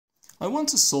I want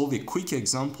to solve a quick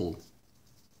example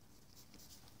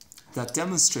that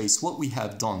demonstrates what we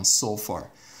have done so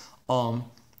far.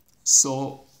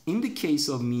 So in the case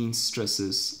of mean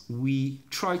stresses, we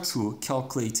try to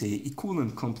calculate a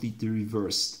equivalent completely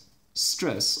reversed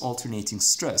stress, alternating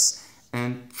stress,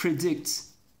 and predict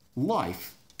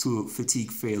life to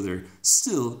fatigue failure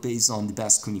still based on the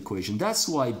Basque-Couin equation. That's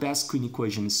why Basque-Couin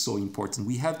equation is so important.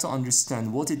 We have to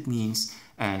understand what it means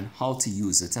and how to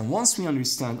use it. And once we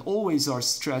understand, always our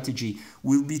strategy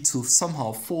will be to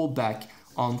somehow fall back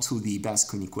onto the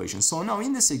Basque-Couin equation. So now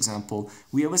in this example,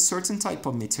 we have a certain type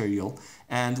of material,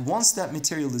 and once that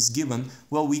material is given,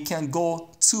 well, we can go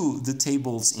to the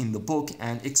tables in the book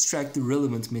and extract the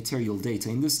relevant material data.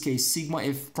 In this case, sigma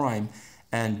f prime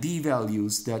and b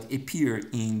values that appear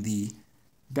in the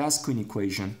Basque-Couin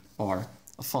equation are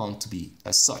found to be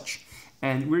as such.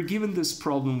 And we're given this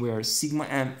problem where sigma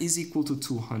m is equal to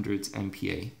 200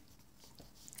 MPa.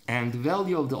 And the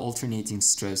value of the alternating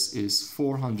stress is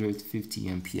 450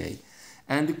 MPa.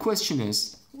 And the question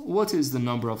is, what is the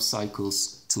number of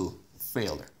cycles to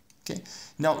failure? Okay.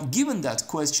 Now, given that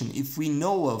question, if we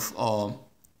know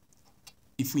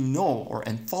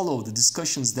and follow the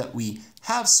discussions that we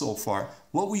have so far,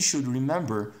 what we should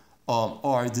remember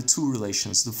are the two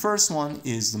relations. The first one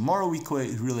is the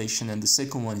Morrow-Equa relation, and the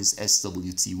second one is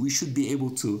SWT. We should be able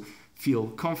to feel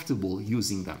comfortable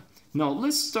using them. Now,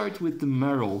 let's start with the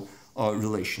Morrow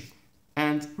relation.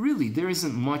 And really, there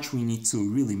isn't much we need to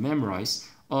really memorize.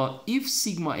 If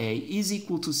sigma A is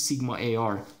equal to sigma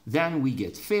AR, then we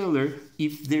get failure.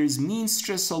 If there's mean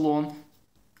stress alone,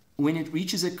 when it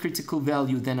reaches a critical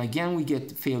value, then again we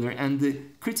get failure. And the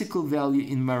critical value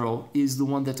in Morrow is the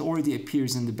one that already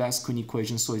appears in the Basque-Couin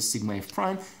equation, so it's sigma f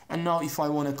prime. And now if I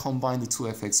want to combine the two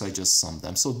effects, I just sum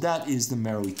them. So that is the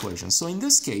Morrow equation. So in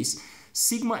this case,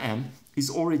 sigma m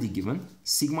is already given,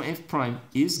 sigma f prime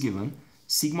is given,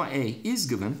 sigma a is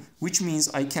given, which means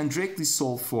I can directly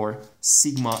solve for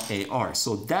sigma AR.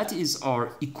 So that is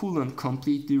our equivalent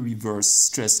completely reversed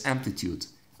stress amplitude.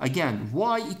 Again,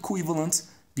 why equivalent?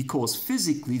 Because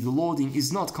physically the loading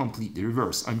is not completely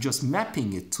reversed. I'm just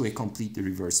mapping it to a completely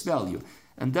reversed value.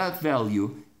 And that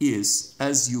value is,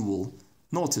 as you will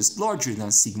notice, larger than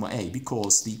sigma a,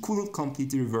 because the equivalent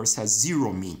completely reversed has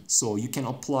zero mean. So you can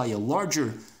apply a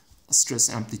larger stress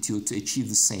amplitude to achieve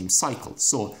the same cycle.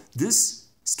 So this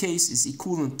case is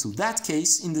equivalent to that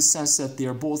case in the sense that they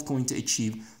are both going to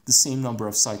achieve the same number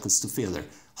of cycles to failure.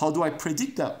 How do I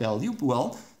predict that value?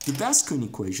 Well, the Basque-Couin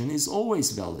equation is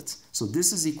always valid. So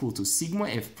this is equal to sigma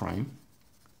f prime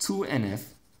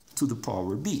 2nf to the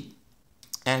power b.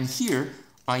 And here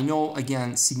I know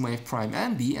again sigma f prime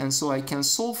and b, and so I can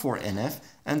solve for nf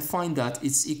and find that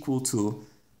it's equal to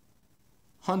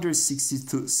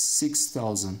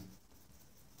 166,000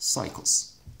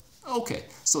 cycles. Okay,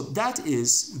 so that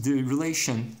is the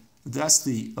relation, that's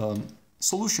the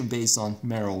solution based on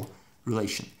Morrow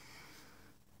relation.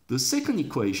 The second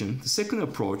equation, the second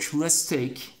approach, let's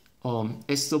take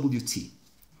SWT.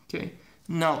 Okay,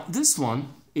 now this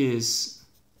one is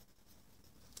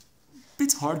a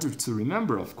bit harder to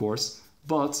remember, of course,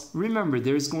 but remember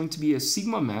there is going to be a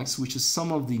sigma max, which is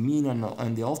sum of the mean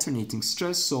and the alternating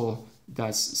stress, so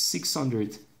that's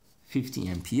 650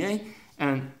 MPa.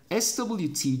 And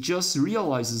SWT just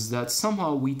realizes that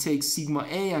somehow we take sigma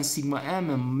A and sigma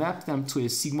M and map them to a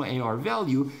sigma AR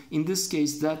value. In this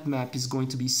case, that map is going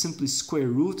to be simply square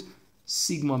root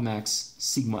sigma max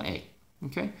sigma A.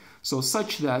 Okay, so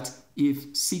such that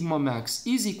if sigma max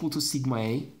is equal to sigma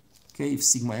A, okay, if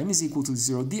sigma M is equal to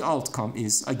 0, the outcome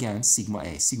is again sigma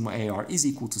A. Sigma AR is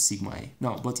equal to sigma A.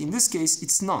 Now, but in this case,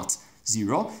 it's not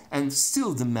 0, and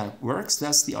still the map works.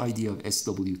 That's the idea of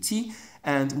SWT.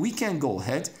 And we can go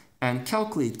ahead and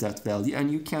calculate that value,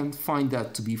 and you can find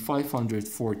that to be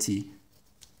 540.8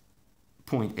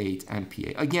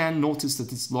 MPa. Again, notice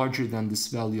that it's larger than this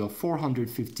value of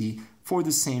 450 for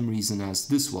the same reason as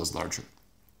this was larger.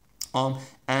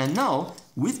 And now,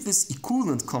 with this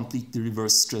equivalent completely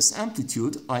reversed stress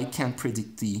amplitude, I can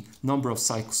predict the number of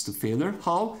cycles to failure.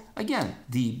 How? Again,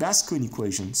 the Basque-Couin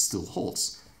equation still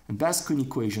holds. And Basque-Couin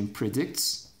equation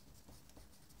predicts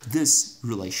this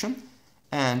relation.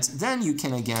 And then you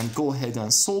can again go ahead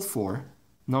and solve for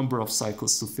number of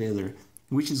cycles to failure,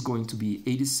 which is going to be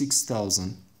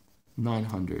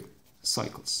 86,900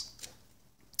 cycles.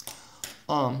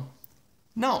 Now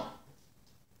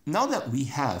that we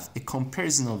have a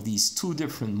comparison of these two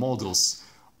different models,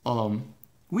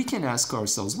 we can ask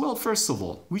ourselves, well, first of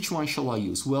all, which one shall I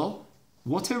use? Well,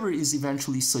 whatever is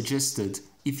eventually suggested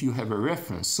if you have a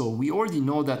reference. So we already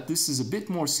know that this is a bit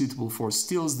more suitable for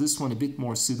steels, this one a bit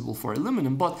more suitable for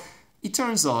aluminum, but it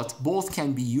turns out both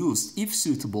can be used, if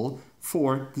suitable,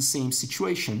 for the same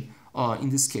situation, in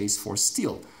this case for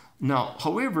steel. Now,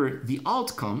 however, the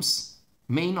outcomes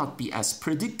may not be as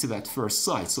predictive at first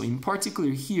sight. So in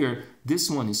particular here, this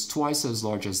one is twice as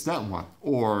large as that one.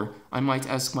 Or I might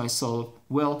ask myself,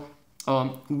 well,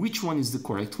 which one is the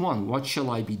correct one? What shall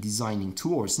I be designing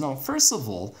towards? Now, first of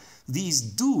all, these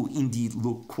do indeed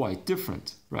look quite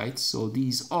different, right? So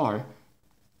these are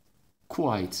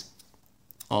quite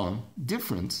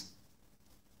different.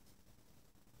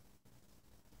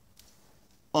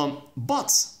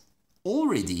 But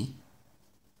already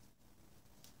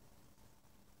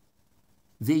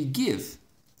they give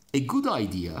a good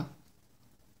idea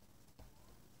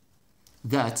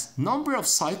that number of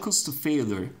cycles to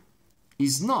failure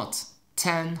is not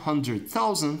 10,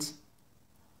 100,000,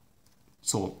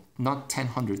 so not 10,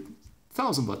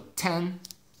 100,000, but 10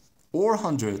 or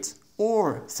 100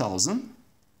 or 1,000,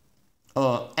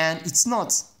 and it's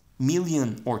not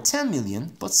million or 10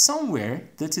 million, but somewhere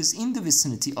that is in the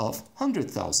vicinity of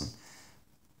 100,000.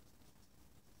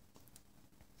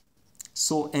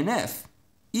 So NF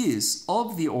is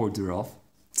of the order of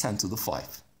 10 to the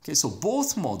 5. Okay, so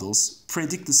both models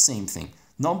predict the same thing.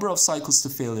 Number of cycles to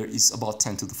failure is about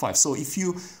 10 to the 5. So if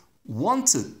you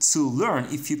wanted to learn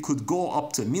if you could go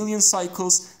up to 1,000,000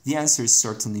 cycles, the answer is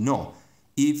certainly no.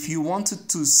 If you wanted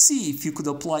to see if you could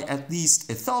apply at least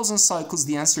 1,000 cycles,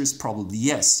 the answer is probably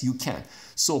yes, you can.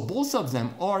 So both of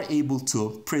them are able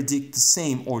to predict the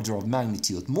same order of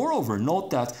magnitude. Moreover, note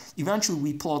that eventually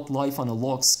we plot life on a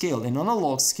log scale, and on a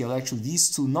log scale, actually these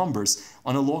two numbers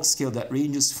on a log scale that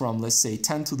ranges from, let's say,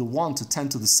 10 to the 1 to 10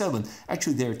 to the 7,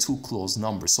 actually they're two close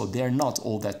numbers, so they're not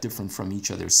all that different from each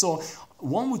other. So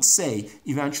one would say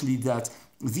eventually that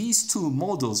these two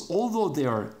models, although they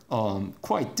are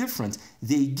quite different,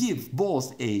 they give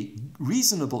both a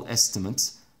reasonable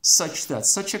estimate such that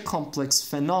such a complex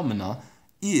phenomena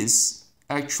is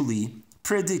actually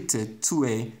predicted to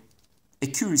a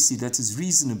accuracy that is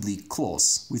reasonably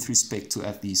close with respect to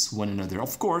at least one another.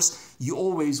 Of course, you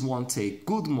always want a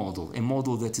good model, a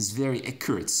model that is very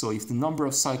accurate. So if the number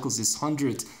of cycles is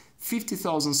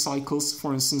 150,000 cycles,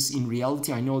 for instance, in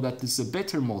reality, I know that this is a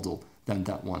better model than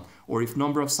that one. Or if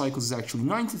number of cycles is actually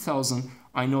 90,000,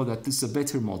 I know that this is a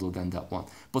better model than that one.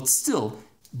 But still,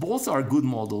 both are good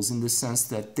models in the sense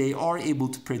that they are able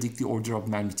to predict the order of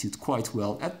magnitude quite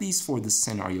well, at least for this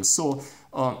scenario. So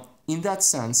in that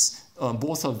sense,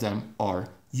 both of them are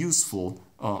useful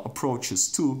approaches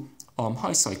to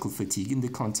high cycle fatigue in the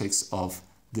context of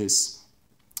this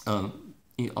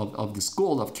this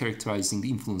goal of characterizing the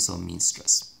influence of mean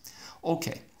stress.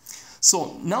 Okay,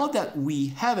 so now that we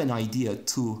have an idea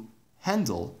to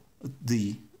handle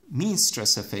the mean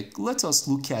stress effect, let us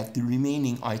look at the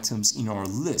remaining items in our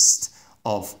list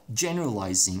of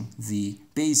generalizing the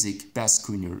basic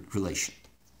Basque-Coulier relation.